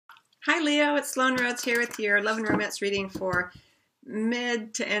Hi Leo, it's Sloan Rhodes here with your Love and Romance reading for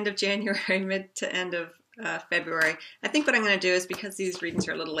mid to end of January, mid to end of February. I think what I'm going to do is, because these readings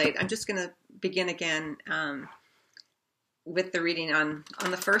are a little late, I'm just going to begin again with the reading on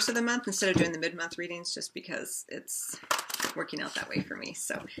the first of the month instead of doing the mid-month readings, just because it's working out that way for me.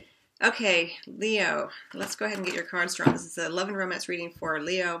 So, okay, Leo, let's go ahead and get your cards drawn. This is a Love and Romance reading for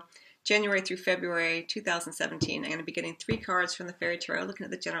Leo, January through February 2017. I'm going to be getting 3 cards from the Fairy Tarot, looking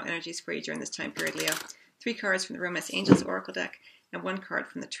at the general energies for you during this time period, Leo. 3 cards from the Romance Angels Oracle deck, and 1 card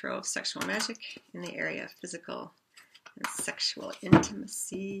from the Tarot of Sexual Magic in the area of physical and sexual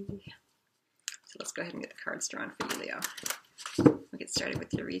intimacy. So let's go ahead and get the cards drawn for you, Leo. We'll get started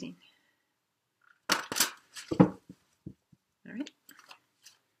with your reading. All right.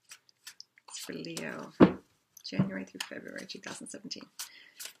 It's for Leo, January through February 2017.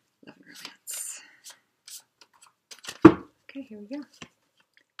 Love and Romance. Okay, here we go.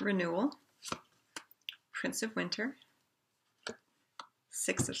 Renewal, Prince of Winter,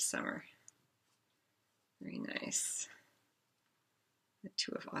 6 of Summer. Very nice. The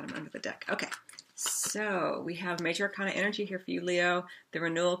 2 of Autumn under the deck. Okay, so we have Major Arcana energy here for you, Leo. The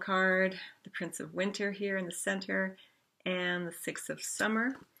Renewal card, the Prince of Winter here in the center, and the 6 of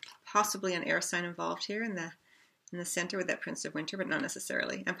Summer. Possibly an air sign involved here in the center with that Prince of Winter, but not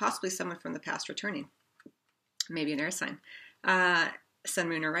necessarily. And possibly someone from the past returning. Maybe an air sign. Sun,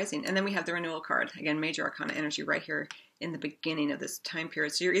 Moon, or Rising. And then we have the Renewal card. Again, Major Arcana energy right here in the beginning of this time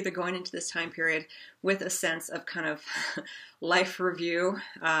period. So you're either going into this time period with a sense of kind of life review,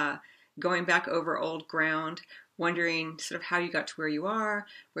 going back over old ground, wondering sort of how you got to where you are,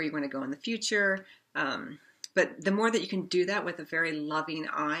 where you want to go in the future. But the more that you can do that with a very loving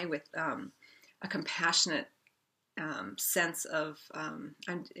eye, with a compassionate sense of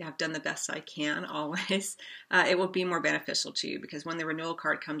I've done the best I can always, it will be more beneficial to you, because when the Renewal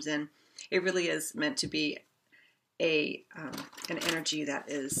card comes in, it really is meant to be an energy that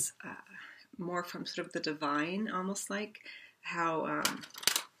is more from sort of the divine, almost like how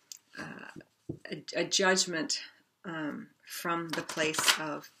a judgment from the place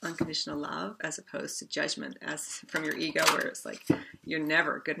of unconditional love, as opposed to judgment as from your ego, where it's like you're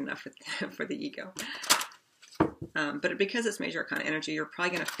never good enough for the ego. But because it's Major Arcana energy, you're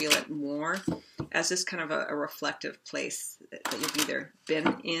probably going to feel it more as just kind of a reflective place that you've either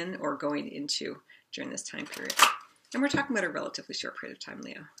been in or going into during this time period. And we're talking about a relatively short period of time,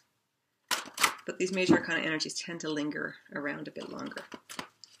 Leo. But these Major Arcana energies tend to linger around a bit longer.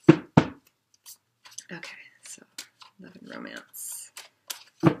 Okay, so Love and Romance,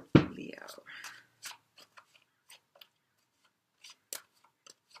 Leo.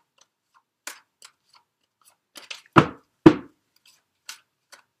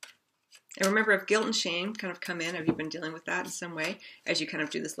 And remember, if guilt and shame kind of come in, have you been dealing with that in some way as you kind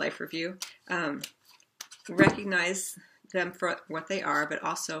of do this life review? Recognize them for what they are, but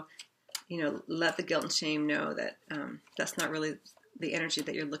also, let the guilt and shame know that that's not really the energy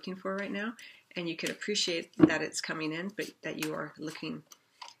that you're looking for right now. And you can appreciate that it's coming in, but that you are looking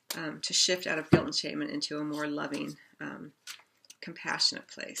to shift out of guilt and shame and into a more loving, compassionate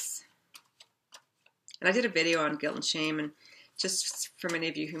place. And I did a video on guilt and shame, and just for many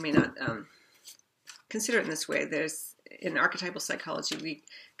of you who may not consider it in this way, in archetypal psychology, we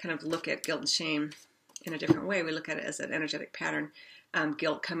kind of look at guilt and shame in a different way. We look at it as an energetic pattern.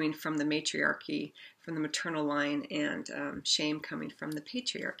 Guilt coming from the matriarchy, from the maternal line, and shame coming from the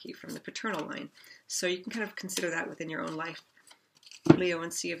patriarchy, from the paternal line. So you can kind of consider that within your own life, Leo,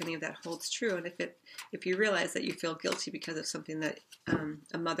 and see if any of that holds true. And if you realize that you feel guilty because of something that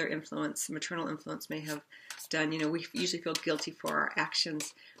a mother influence, maternal influence may have done, we usually feel guilty for our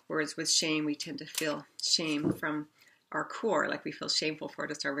actions, whereas with shame, we tend to feel shame from our core, like we feel shameful for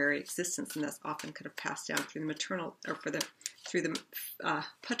just our very existence, and that's often kind of passed down through the maternal, or through the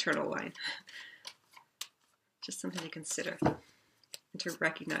paternal line. Just something to consider and to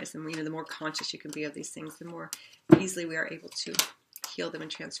recognize them. The more conscious you can be of these things, the more easily we are able to heal them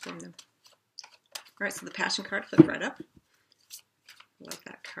and transform them. All right, so the Passion card flipped right up. Love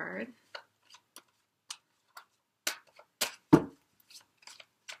that card.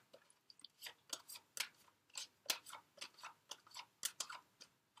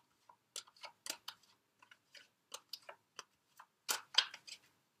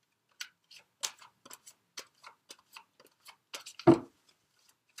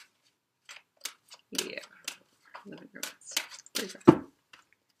 Yeah, Love and Romance.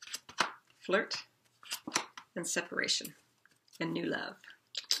 Flirt and separation and new love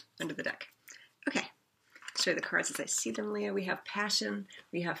under the deck. Okay, show you the cards as I see them, Leo. We have passion,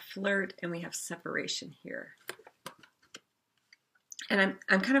 we have flirt, and we have separation here. And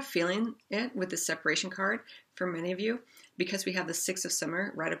I'm kind of feeling it with the separation card for many of you, because we have the Six of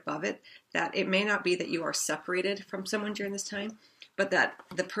Summer right above it, that it may not be that you are separated from someone during this time, but that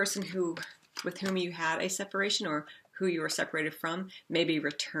the person with whom you had a separation or who you were separated from may be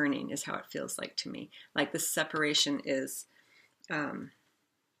returning, is how it feels like to me. Like the separation is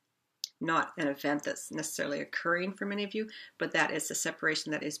not an event that's necessarily occurring for many of you, but that is a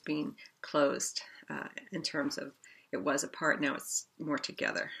separation that is being closed in terms of it was apart, now it's more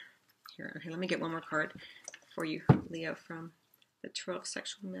together. Here, let me get one more card for you, Leo, from the Tarot of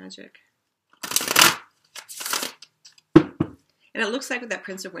Sexual Magic. And it looks like with that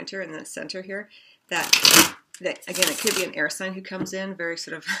Prince of Winter in the center here, that again, it could be an air sign who comes in very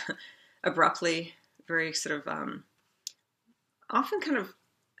sort of abruptly, very sort of often kind of,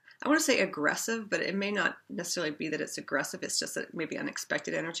 I want to say aggressive, but it may not necessarily be that it's aggressive. It's just that maybe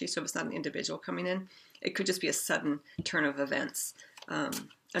unexpected energy. So if it's not an individual coming in, it could just be a sudden turn of events.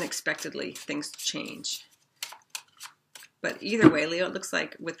 Unexpectedly, things change. But either way, Leo, it looks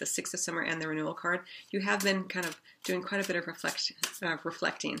like with the Six of Summer and the Renewal card, you have been kind of doing quite a bit of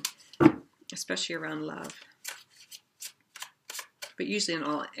reflecting, especially around love. But usually in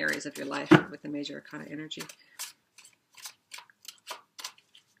all areas of your life with the Major Arcana energy.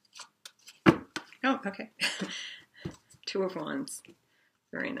 Oh, okay. Two of Wands.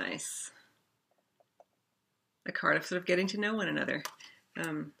 Very nice. A card of sort of getting to know one another.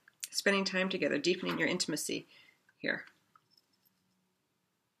 Spending time together, deepening your intimacy here.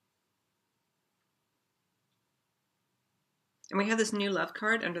 And we have this new love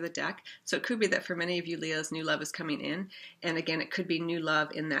card under the deck. So it could be that for many of you, Leos, new love is coming in. And again, it could be new love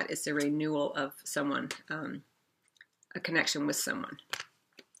in that it's a renewal of someone, a connection with someone.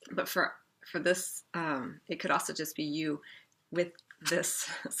 But for this, it could also just be you with this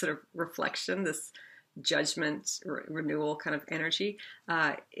sort of reflection, this judgment, renewal kind of energy.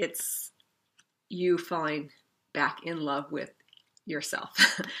 It's you falling back in love with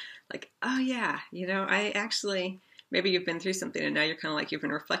yourself. Like, oh yeah, you know, I actually... Maybe you've been through something and now you're kind of like, you've been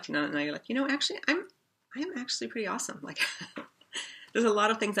reflecting on it and now you're like, you know, actually, I'm actually pretty awesome. Like, there's a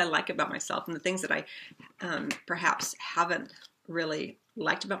lot of things I like about myself, and the things that I perhaps haven't really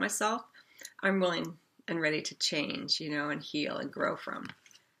liked about myself, I'm willing and ready to change, you know, and heal and grow from.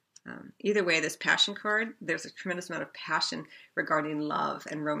 Either way, this Passion card, there's a tremendous amount of passion regarding love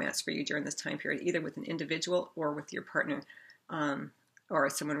and romance for you during this time period, either with an individual or with your partner, or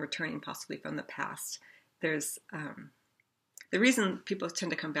someone returning possibly from the past. There's the reason people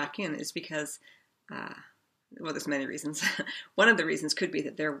tend to come back in is because, well, there's many reasons. One of the reasons could be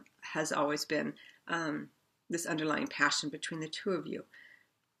that there has always been this underlying passion between the two of you.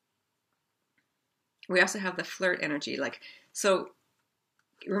 We also have the flirt energy. Like, so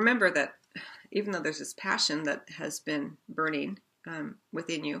remember that even though there's this passion that has been burning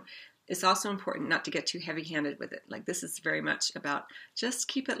within you, it's also important not to get too heavy-handed with it. Like, this is very much about just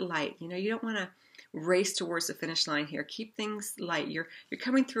keep it light. You know, you don't want to race towards the finish line here. Keep things light. You're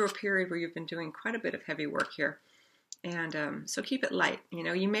coming through a period where you've been doing quite a bit of heavy work here, and so keep it light. You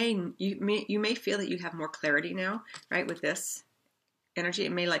know, you may feel that you have more clarity now, right? With this energy,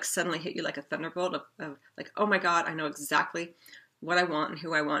 it may like suddenly hit you like a thunderbolt of like, oh my God, I know exactly what I want and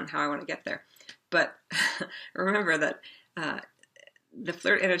who I want and how I want to get there. But remember that the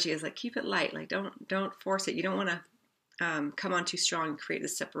flirt energy is like, keep it light. Like, don't force it. You don't want to come on too strong and create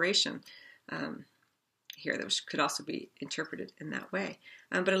this separation. Here, that could also be interpreted in that way.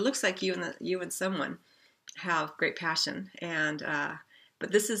 But it looks like you and someone have great passion, and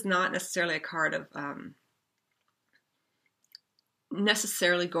but this is not necessarily a card of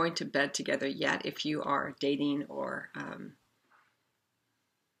necessarily going to bed together yet. If you are dating or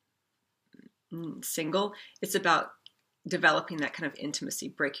single, it's about developing that kind of intimacy,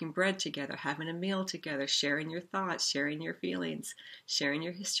 breaking bread together, having a meal together, sharing your thoughts, sharing your feelings, sharing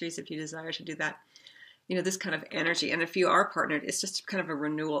your histories if you desire to do that. You know, this kind of energy. And if you are partnered, it's just kind of a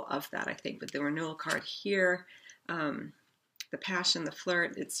renewal of that, I think. But the renewal card here, the passion, the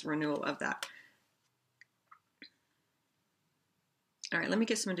flirt, it's renewal of that. All right, let me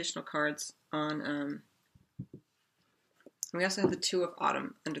get some additional cards on... we also have the Two of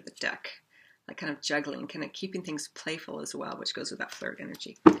Autumn under the deck. Like kind of juggling, kind of keeping things playful as well, which goes with that flirt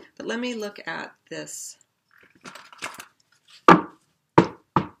energy. But let me look at this.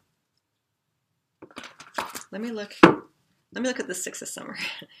 Let me look at the Six of Summer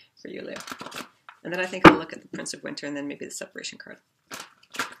for you, Leo. And then I think I'll look at the Prince of Winter and then maybe the Separation card.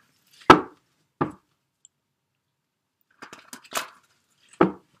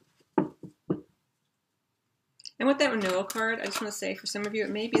 And with that renewal card, I just want to say for some of you, it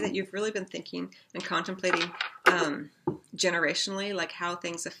may be that you've really been thinking and contemplating generationally, like how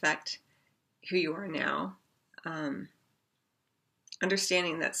things affect who you are now.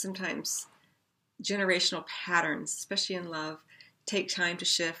 Understanding that sometimes generational patterns, especially in love, take time to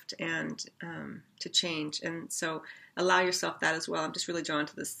shift and to change. And so allow yourself that as well. I'm just really drawn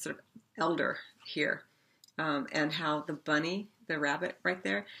to this sort of elder here, and how the bunny, the rabbit right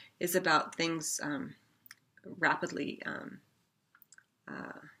there, is about things rapidly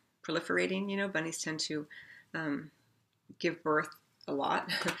proliferating. You know, bunnies tend to give birth a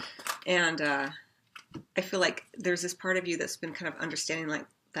lot. And I feel like there's this part of you that's been kind of understanding like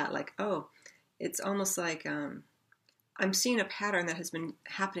that, like, oh, it's almost like I'm seeing a pattern that has been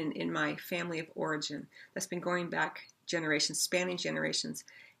happening in my family of origin that's been going back generations, spanning generations,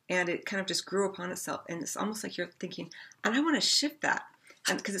 and it kind of just grew upon itself. And it's almost like you're thinking, and I want to shift that,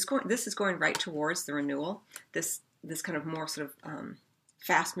 and because this is going right towards the renewal, this kind of more sort of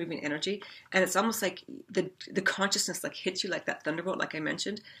fast moving energy, and it's almost like the consciousness like hits you like that thunderbolt, like I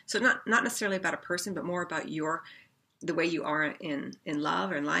mentioned. So not necessarily about a person, but more about the way you are in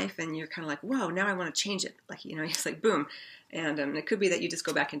love or in life, and you're kind of like, whoa, now I want to change it. Like, you know, it's like boom. And it could be that you just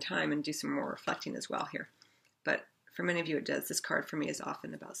go back in time and do some more reflecting as well here. But for many of you, it does. This card for me is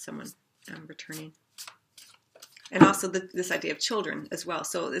often about someone returning. And also this idea of children as well.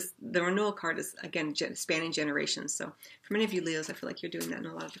 So the renewal card is, again, spanning generations. So for many of you Leos, I feel like you're doing that in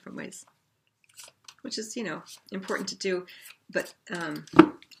a lot of different ways, which is, you know, important to do. But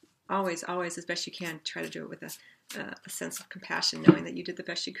always, as best you can, try to do it with a sense of compassion, knowing that you did the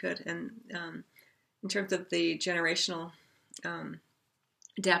best you could. And in terms of the generational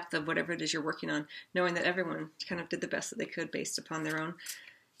depth of whatever it is you're working on, knowing that everyone kind of did the best that they could based upon their own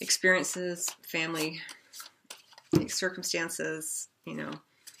experiences, family circumstances, you know,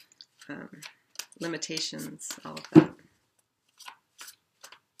 limitations, all of that.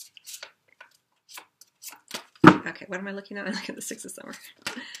 Okay, what am I looking at? I'm looking at the Six of Summer.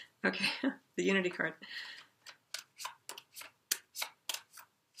 Okay, the Unity card.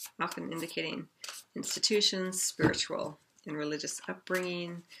 Often indicating institutions, spiritual and religious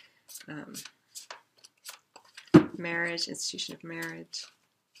upbringing, marriage, institution of marriage,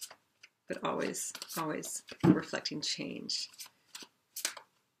 but always reflecting change,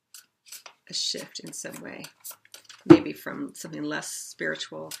 a shift in some way, maybe from something less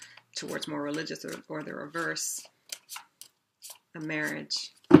spiritual towards more religious, or the reverse, a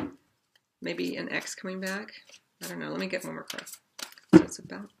marriage, maybe an ex coming back. I don't know. Let me get one more card. So it's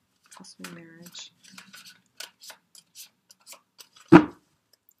about possible marriage.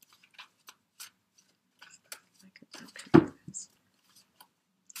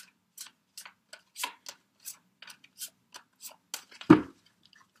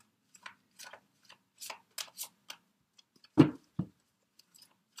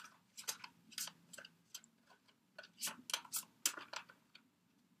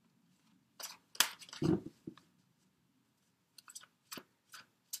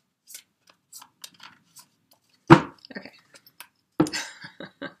 Okay.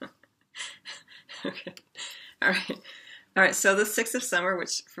 Okay. All right. All right. So the Six of Summer,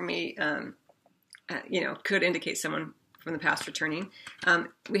 which for me, you know, could indicate someone from the past returning.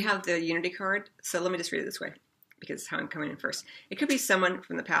 We have the Unity card. So let me just read it this way, because it's how I'm coming in first. It could be someone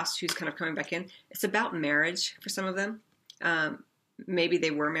from the past who's kind of coming back in. It's about marriage for some of them. Maybe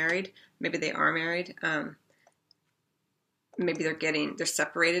they were married. Maybe they are married. Maybe they're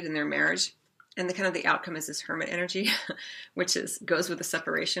separated in their marriage. And the outcome is this Hermit energy, which goes with the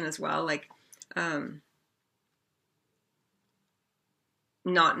separation as well. Like,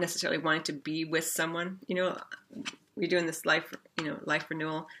 not necessarily wanting to be with someone. You know, you're doing this life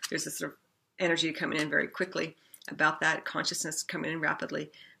renewal. There's this sort of energy coming in very quickly about that, consciousness coming in rapidly,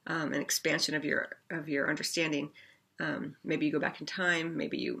 an expansion of your understanding. Maybe you go back in time.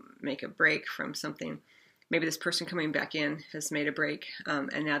 Maybe you make a break from something. Maybe this person coming back in has made a break, and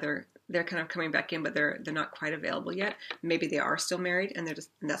now they're kind of coming back in, but they're not quite available yet. Maybe they are still married, and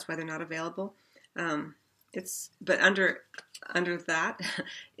that's why they're not available. But under that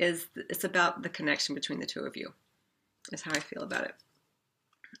it's about the connection between the two of you. Is how I feel about it.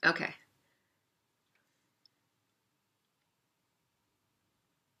 Okay.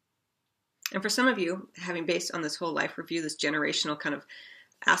 And for some of you, having based on this whole life review, this generational kind of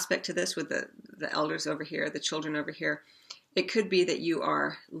aspect to this with the elders over here, the children over here, it could be that you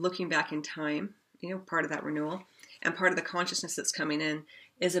are looking back in time, you know, part of that renewal, and part of the consciousness that's coming in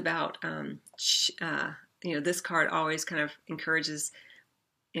is about, you know, this card always kind of encourages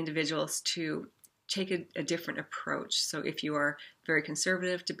individuals to take a different approach. So if you are very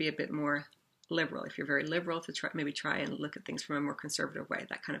conservative, to be a bit more liberal. If you're very liberal, to try and look at things from a more conservative way,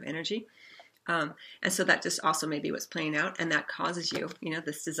 that kind of energy. And so that just also may be what's playing out, and that causes you,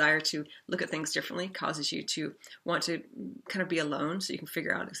 this desire to look at things differently causes you to want to kind of be alone so you can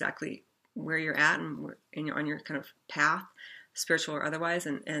figure out exactly where you're at and you're on your kind of path, spiritual or otherwise,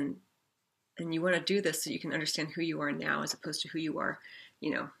 and you want to do this so you can understand who you are now as opposed to who you are,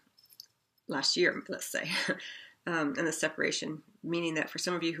 last year, let's say. And the separation, meaning that for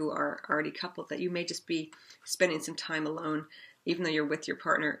some of you who are already coupled, that you may just be spending some time alone, even though you're with your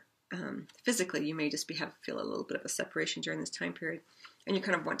partner. Physically, you may just feel a little bit of a separation during this time period, and you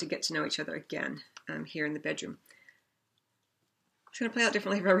kind of want to get to know each other again here in the bedroom. It's going to play out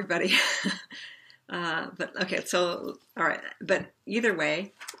differently for everybody. But okay, so all right. But either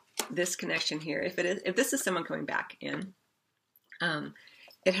way, this connection here, if this is someone coming back in,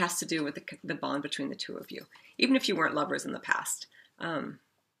 it has to do with the bond between the two of you. Even if you weren't lovers in the past,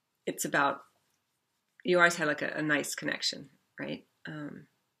 it's about you always had like a nice connection, right?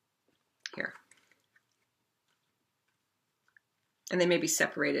 Here. And they may be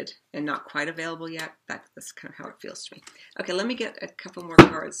separated and not quite available yet. That's kind of how it feels to me. Okay, let me get a couple more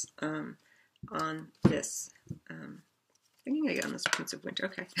cards on this. I think I'm going to get on this Prince of Winter.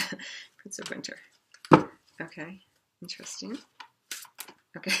 Okay, Prince of Winter. Okay, interesting.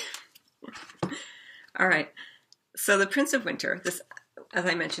 Okay. All right. So the Prince of Winter, this, as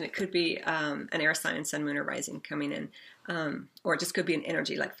I mentioned, it could be an air sign, sun, moon, or rising coming in. Or it just could be an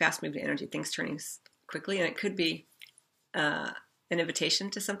energy, like fast-moving energy, things turning quickly. And it could be an invitation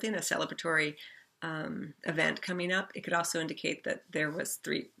to something, a celebratory event coming up. It could also indicate that there was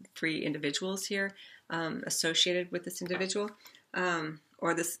three individuals here associated with this individual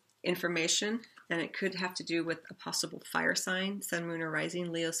or this information. And it could have to do with a possible fire sign, sun, moon, or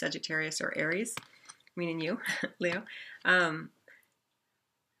rising, Leo, Sagittarius, or Aries, meaning you, Leo. And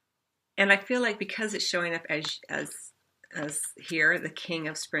I feel like because it's showing up as here, the King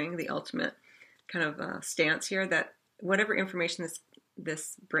of Spring, the ultimate kind of stance here, that whatever information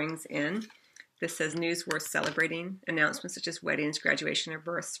this brings in, this says news worth celebrating, announcements such as weddings, graduation, or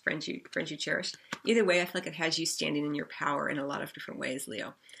births, friends you cherish. Either way, I feel like it has you standing in your power in a lot of different ways,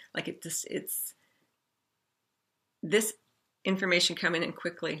 Leo. Like it's this information coming in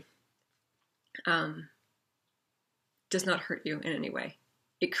quickly does not hurt you in any way.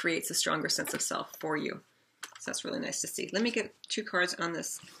 It creates a stronger sense of self for you. So that's really nice to see. Let me get 2 cards on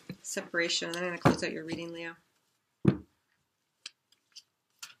this separation, and then I'm going to close out your reading, Leo.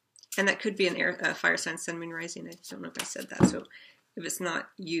 And that could be a fire sign, sun, moon, rising. I don't know if I said that. So if it's not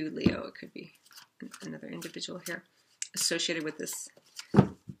you, Leo, it could be another individual here associated with this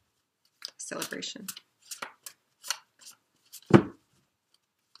celebration.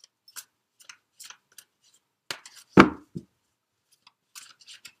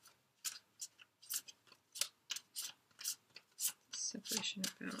 Separation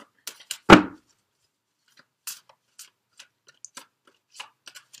about.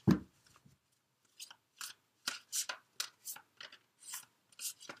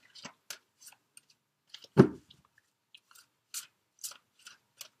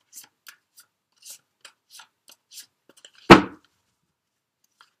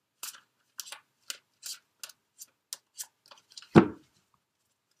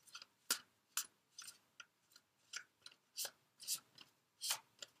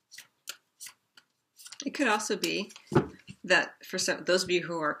 It could also be that for those of you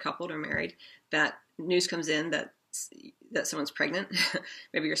who are coupled or married, that news comes in that someone's pregnant.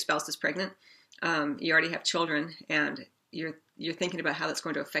 Maybe your spouse is pregnant. You already have children, and you're thinking about how that's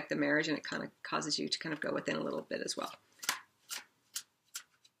going to affect the marriage, and it kind of causes you to kind of go within a little bit as well.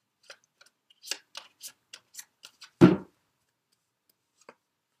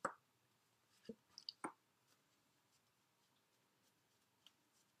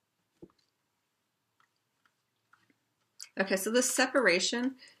 Okay, so this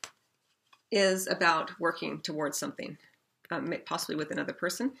separation is about working towards something, possibly with another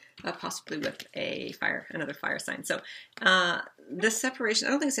person, possibly with another fire sign. So this separation,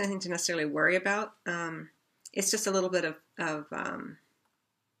 I don't think it's anything to necessarily worry about. It's just a little bit of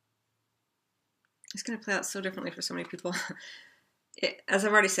it's going to play out so differently for so many people. As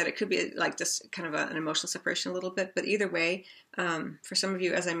I've already said, it could be like just kind of an emotional separation a little bit, but either way, for some of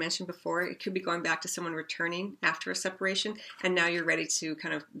you, as I mentioned before, it could be going back to someone returning after a separation, and now you're ready to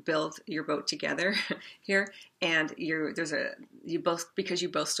kind of build your boat together here, and because you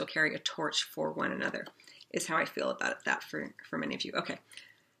both still carry a torch for one another, is how I feel about that for many of you. Okay,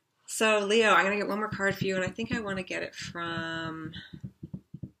 so Leo, I'm going to get one more card for you, and I think I want to get it from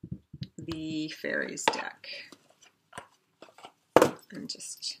the Fairies deck. And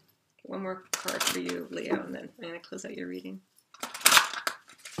just get one more card for you, Leo, and then I'm going to close out your reading.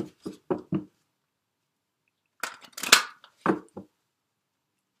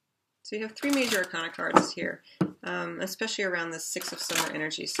 So you have 3 major arcana cards here, especially around the Six of Summer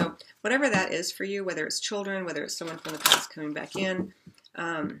energy. So whatever that is for you, whether it's children, whether it's someone from the past coming back in,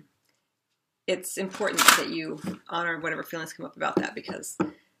 it's important that you honor whatever feelings come up about that, because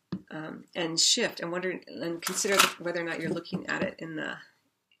and shift and wonder and consider whether or not you're looking at it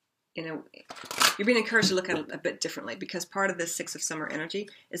you're being encouraged to look at it a bit differently, because part of this Six of Summer energy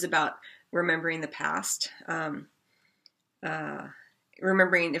is about remembering the past,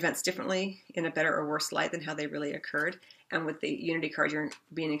 remembering events differently in a better or worse light than how they really occurred. And with the Unity card, you're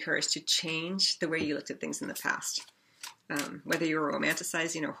being encouraged to change the way you looked at things in the past. Whether you're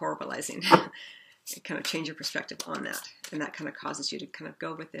romanticizing or horribleizing, kind of change your perspective on that. And that kind of causes you to kind of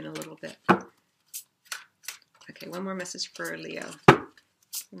go within a little bit. Okay, one more message for Leo from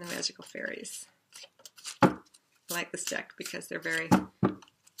the Magical Fairies. I like this deck because they're very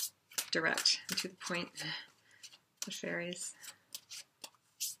direct and to the point. The fairies.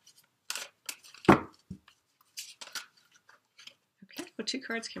 Okay, well, 2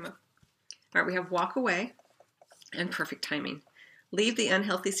 cards came up. All right, we have Walk Away and Perfect Timing. Leave the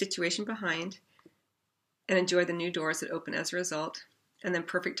unhealthy situation behind and enjoy the new doors that open as a result. And then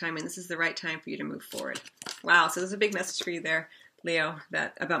Perfect Timing. This is the right time for you to move forward. Wow, so there's a big message for you there, Leo,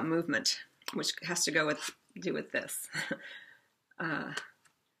 that about movement, which has to do with this.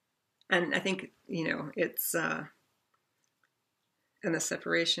 And I think, it's and the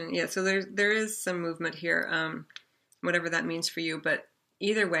separation. Yeah, so there is some movement here, whatever that means for you. But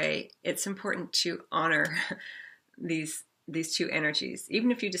either way, it's important to honor these 2 energies.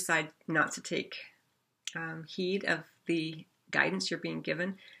 Even if you decide not to take heed of the guidance you're being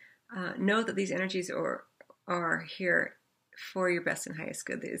given, know that these energies are here for your best and highest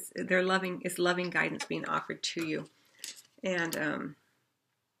good. It's loving guidance being offered to you. And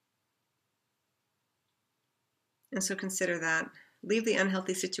so consider that. Leave the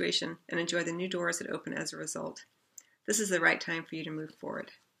unhealthy situation and enjoy the new doors that open as a result. This is the right time for you to move forward.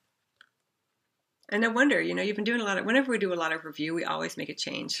 And I wonder, you've been doing whenever we do a lot of review, we always make a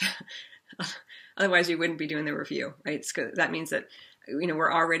change. Otherwise, we wouldn't be doing the review, right? That means that,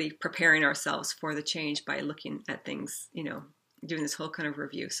 we're already preparing ourselves for the change by looking at things, doing this whole kind of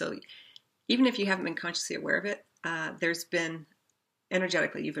review. So even if you haven't been consciously aware of it, there's been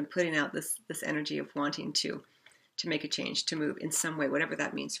energetically, you've been putting out this energy of wanting to make a change, to move in some way, whatever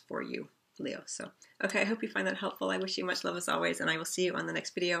that means for you, Leo. So, okay, I hope you find that helpful. I wish you much love as always, and I will see you on the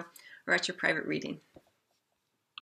next video or at your private reading.